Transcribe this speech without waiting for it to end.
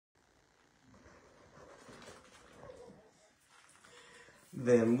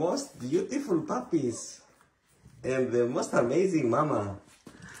The most beautiful puppies and the most amazing mama.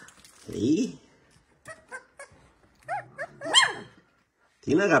 Hey.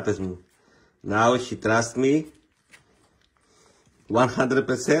 Τι είναι αγάπες μου? Now she trusts me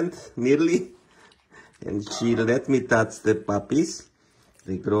 100% nearly, and she let me touch the puppies.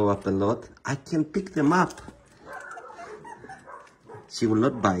 They grow up a lot. I can pick them up. She will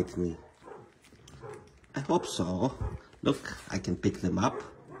not bite me. I hope so. Look, I can pick them up.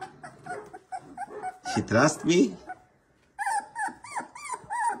 She trusts me.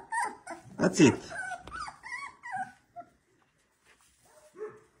 That's it.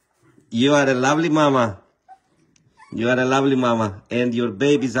 You are a lovely mama. You are a lovely mama. And your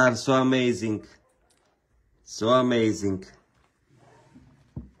babies are so amazing. So amazing.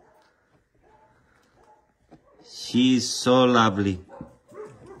 She's so lovely.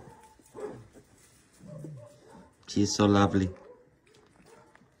 She's so lovely.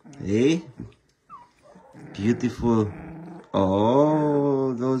 Hey? Beautiful.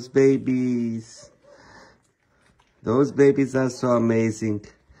 Oh, those babies. Those babies are so amazing.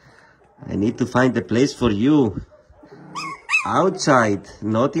 I need to find a place for you. Outside,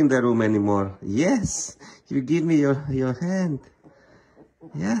 not in the room anymore. Yes, you give me your hand.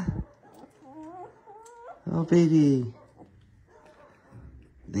 Yeah. Oh, baby.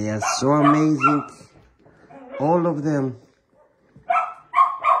 They are so amazing. All of them.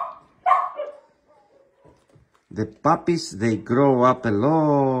 The puppies, they grow up a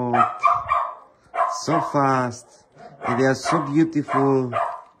lot. So fast. And they are so beautiful.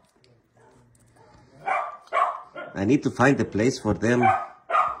 I need to find a place for them.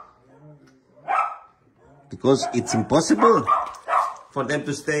 Because it's impossible for them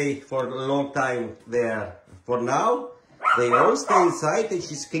to stay for a long time there. For now, they all stay inside and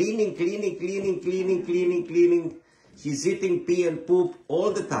she's cleaning. She's eating pee and poop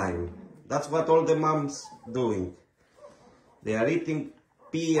all the time. That's what all the moms doing. They are eating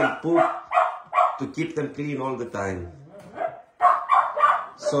pee and poop to keep them clean all the time.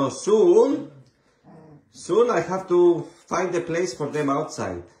 So soon I have to find a place for them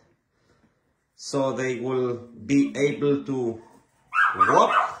outside. So they will be able to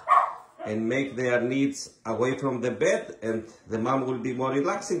walk and make their needs away from the bed, and the mom will be more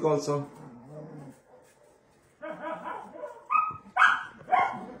relaxing also.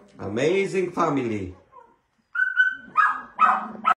 Amazing family.